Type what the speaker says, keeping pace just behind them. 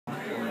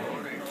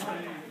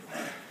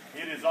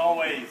is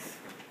always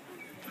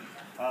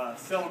a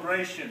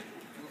celebration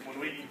when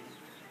we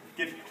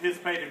get to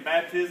participate in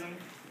baptism.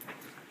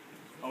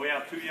 We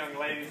have two young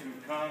ladies who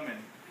come,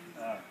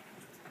 and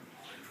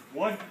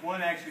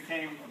one actually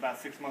came about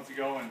 6 months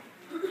ago, and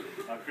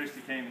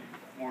Christi came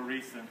more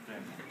recent,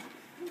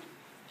 and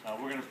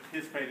we're going to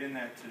participate in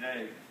that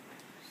today.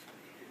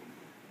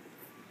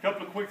 A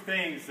couple of quick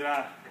things that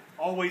I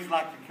always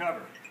like to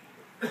cover.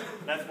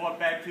 That's what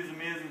baptism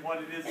is and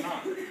what it is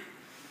not.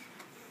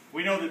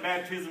 We know that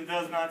baptism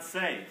does not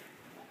save,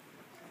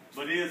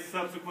 but is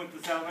subsequent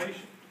to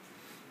salvation.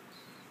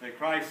 That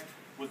Christ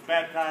was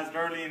baptized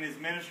early in his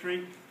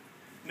ministry,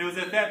 and it was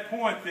at that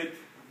point that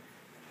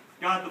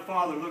God the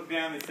Father looked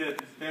down and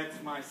said,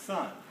 "That's my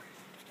Son.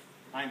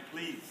 I'm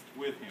pleased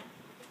with him."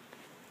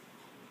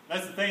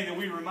 That's the thing that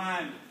we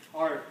remind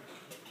our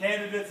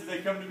candidates as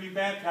they come to be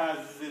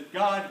baptized, is that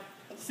God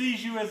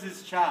sees you as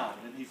his child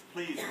and he's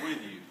pleased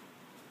with you.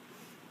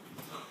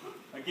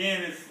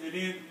 Again, as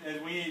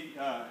we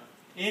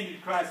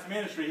ended Christ's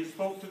ministry, he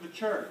spoke to the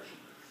church.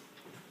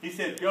 He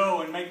said,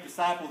 "Go and make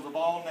disciples of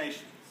all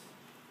nations,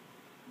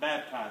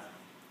 baptizing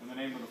them in the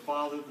name of the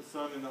Father, the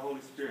Son, and the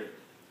Holy Spirit."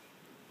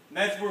 And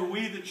that's where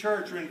we, the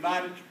church, are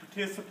invited to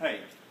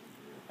participate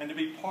and to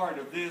be part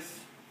of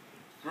this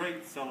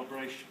great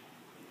celebration.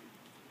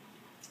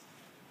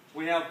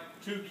 We have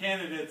two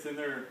candidates, and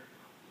their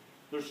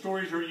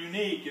stories are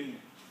unique, and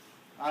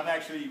I've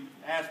actually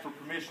asked for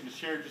permission to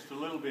share just a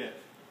little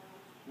bit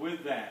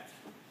with that.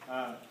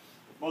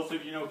 Most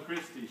of you know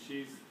Christi.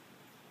 She's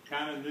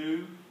kind of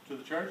new to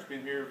the church,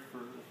 been here for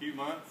a few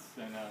months,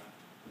 and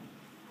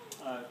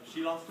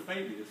she lost a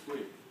baby this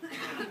week.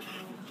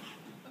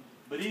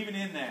 But even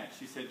in that,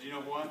 she said, "You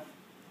know what?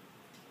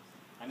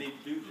 I need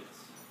to do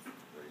this.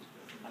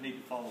 I need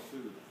to follow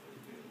through with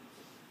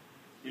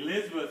that."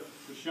 Elizabeth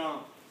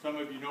Beauchamp, some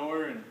of you know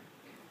her, and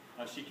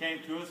she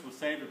came to us, was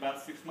saved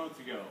about 6 months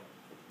ago.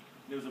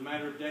 It was a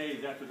matter of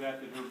days after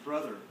that her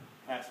brother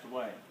passed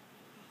away.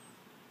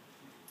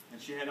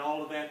 And she had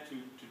all of that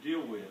to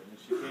deal with. And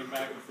she came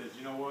back and says,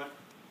 "You know what?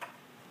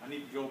 I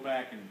need to go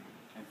back and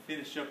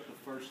finish up the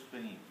first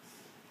things.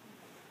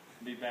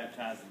 And be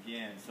baptized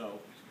again."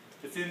 So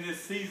it's in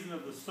this season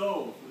of the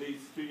soul for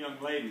these two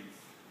young ladies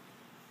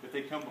that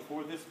they come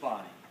before this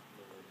body,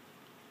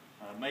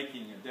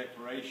 making a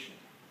declaration,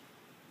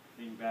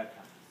 being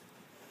baptized.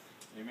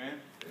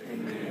 Amen?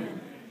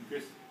 Amen.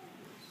 Chris?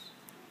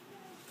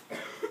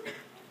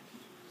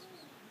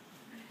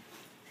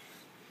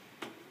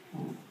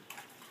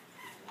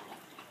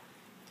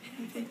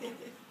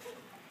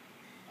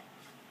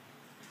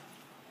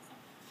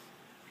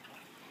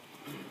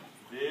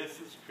 This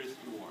is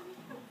Christi Warren.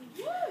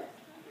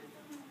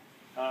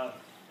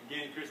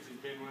 Again, Christi's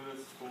been with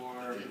us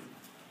for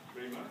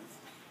 3 months.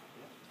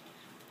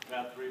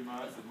 About 3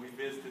 months, and we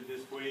visited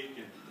this week,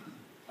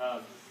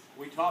 and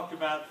we talked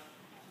about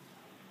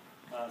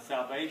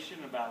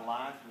salvation, about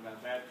life, and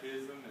about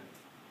baptism,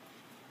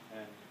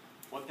 and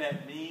what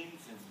that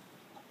means. And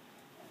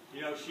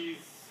you know, she's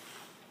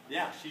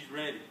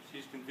ready.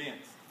 She's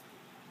convinced.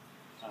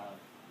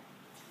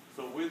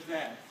 So with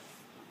that,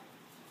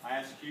 I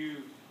ask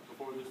you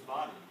before this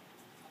body,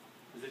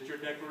 is it your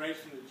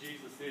declaration that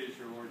Jesus is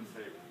your Lord and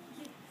Savior?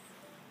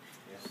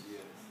 Yes, he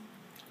is.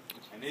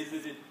 And is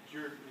it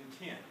your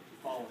intent to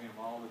follow him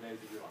all the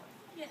days of your life?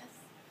 Yes.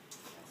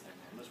 Yes,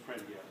 amen. Let's pray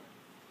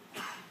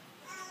together.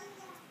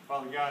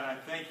 Father God, I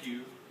thank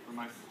you for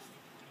my sister.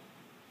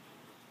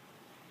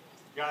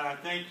 God, I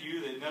thank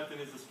you that nothing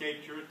has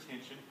escaped your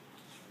attention.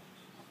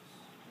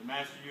 And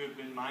Master, you have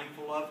been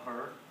mindful of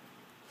her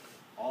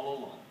all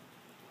along.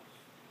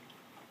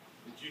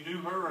 That you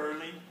knew her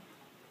early.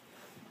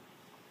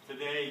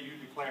 Today you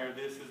declare,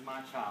 "This is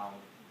my child.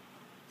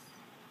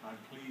 I'm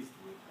pleased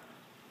with her."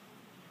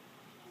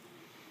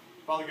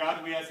 Father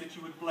God, we ask that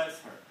you would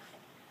bless her.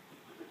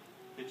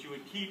 That you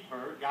would keep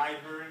her, guide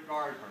her, and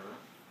guard her.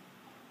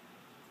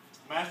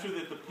 Master,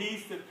 that the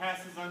peace that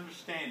passes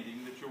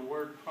understanding that your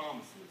word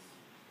promises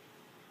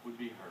would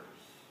be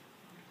hers.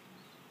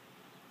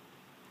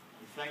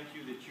 We thank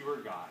you that you are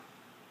God.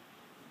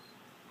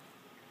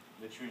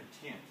 That your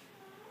intent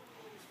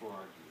is for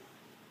our good.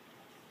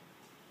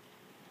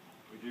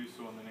 We do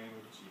so in the name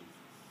of Jesus.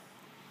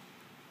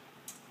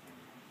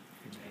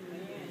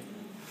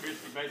 Amen.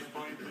 Christi, based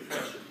upon your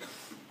confession,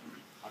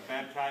 I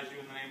baptize you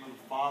in the name of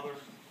the Father,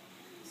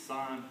 the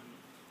Son, and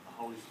the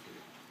Holy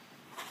Spirit.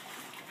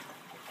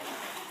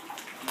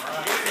 All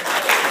right.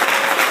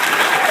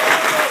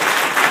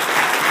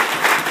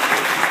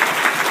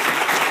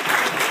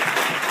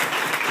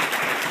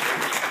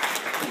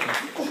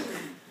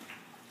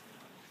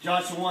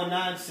 Joshua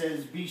 1:9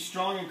 says, "Be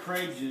strong and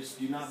courageous.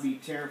 Do not be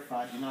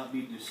terrified. Do not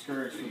be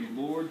discouraged. For the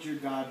Lord your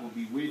God will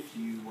be with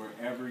you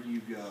wherever you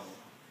go."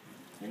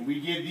 And we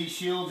give these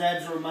shields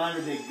as a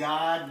reminder that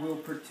God will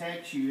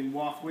protect you and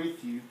walk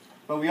with you.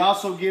 But we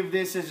also give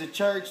this as a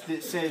church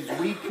that says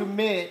we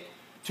commit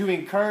to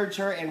encourage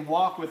her and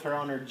walk with her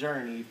on her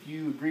journey. If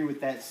you agree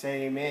with that,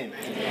 say amen.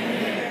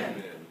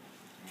 Amen.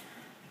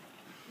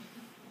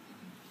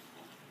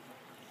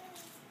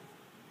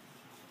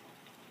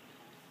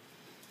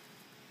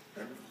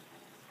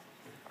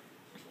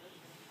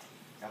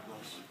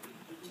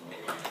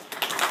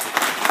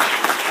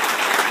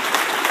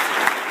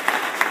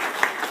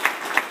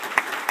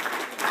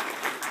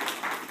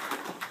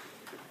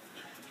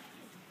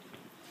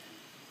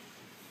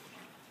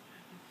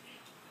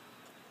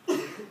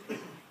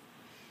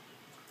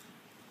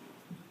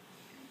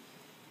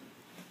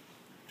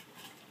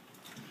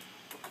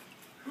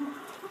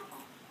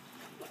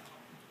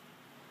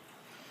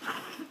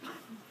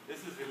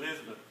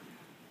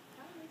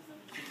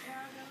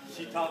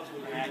 She talks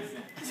with an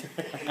accent.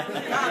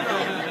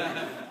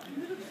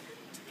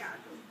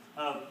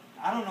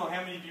 I don't know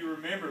how many of you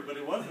remember, but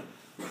it wasn't,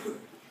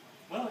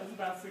 well, it was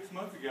about 6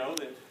 months ago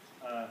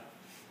that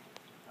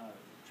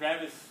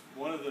Travis,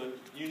 one of the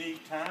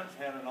unique times,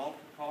 had an altar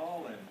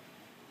call, and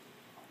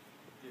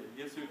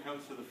guess who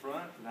comes to the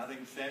front? And I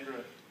think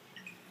Sandra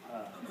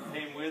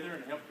came with her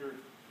and helped her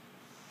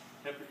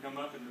come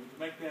up and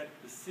make that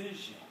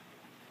decision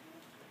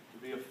to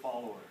be a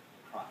follower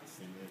of Christ.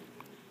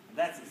 And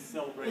that's a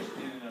celebration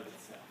in and of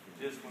itself.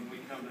 Just when we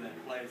come to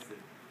that place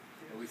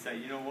that we say,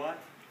 you know what?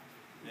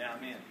 Yeah,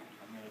 I'm in.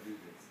 I'm going to do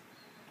this.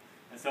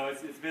 And so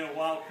it's been a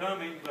while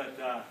coming, but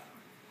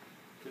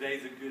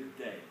today's a good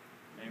day.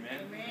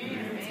 Amen?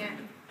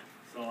 Amen.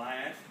 So I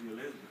ask you,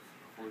 Elizabeth,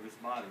 for this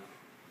body,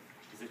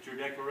 is it your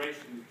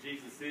declaration that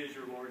Jesus is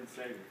your Lord and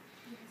Savior?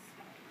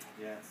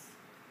 Yes.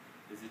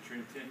 Is it your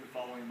intent to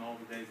follow Him all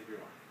the days of your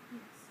life?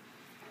 Yes.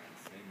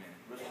 Amen.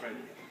 Let's pray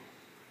together.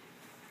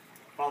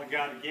 Father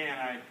God, again,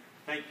 I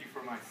thank you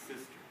for my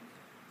sister.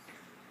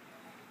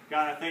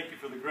 God, I thank you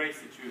for the grace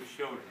that you have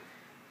showed her.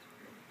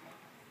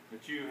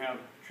 That you have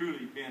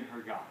truly been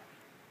her God.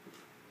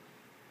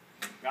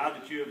 God,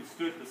 that you have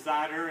stood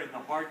beside her in the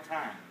hard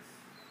times.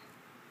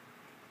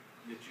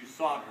 That you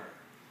sought her.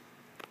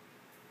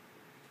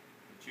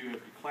 That you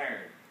have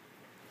declared,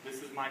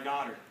 this is my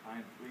daughter, I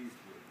am pleased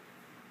with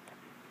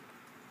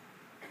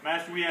her.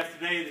 Master, we ask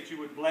today that you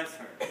would bless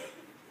her.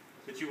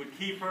 That you would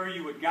keep her,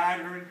 you would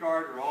guide her and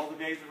guard her all the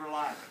days of her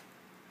life.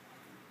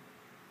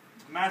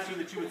 Master,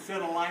 that you would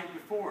set a light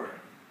before her.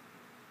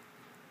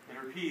 That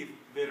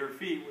her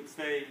feet would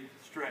stay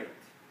straight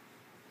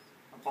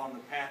upon the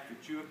path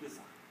that you have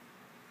designed.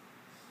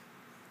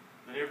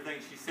 That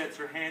everything she sets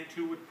her hand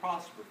to would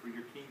prosper for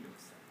your kingdom's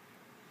sake.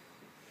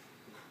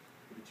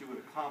 That you would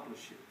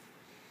accomplish it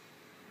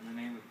in the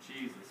name of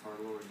Jesus, our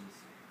Lord and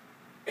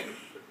Savior.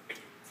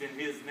 It's in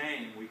His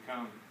name we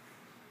come,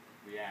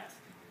 we ask,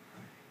 and we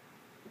pray.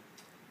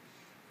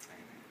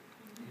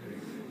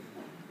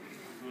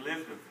 Amen.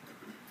 Elizabeth,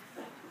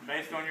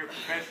 based on your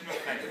profession of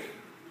faith,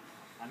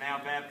 I now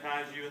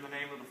baptize you in the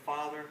name of the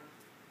Father,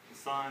 the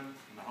Son,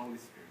 and the Holy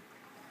Spirit.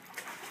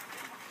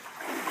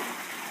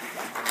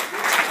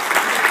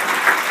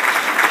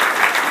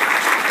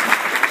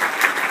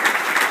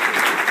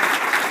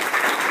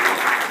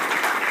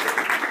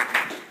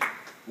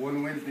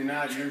 One Wednesday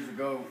night years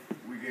ago,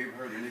 we gave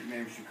her the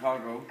nickname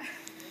Chicago,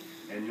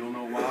 and you'll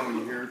know why when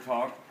you hear her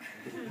talk.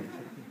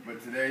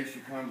 But today she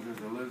comes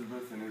as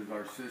Elizabeth and is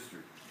our sister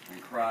in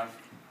Christ,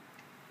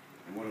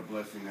 and what a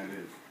blessing that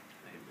is.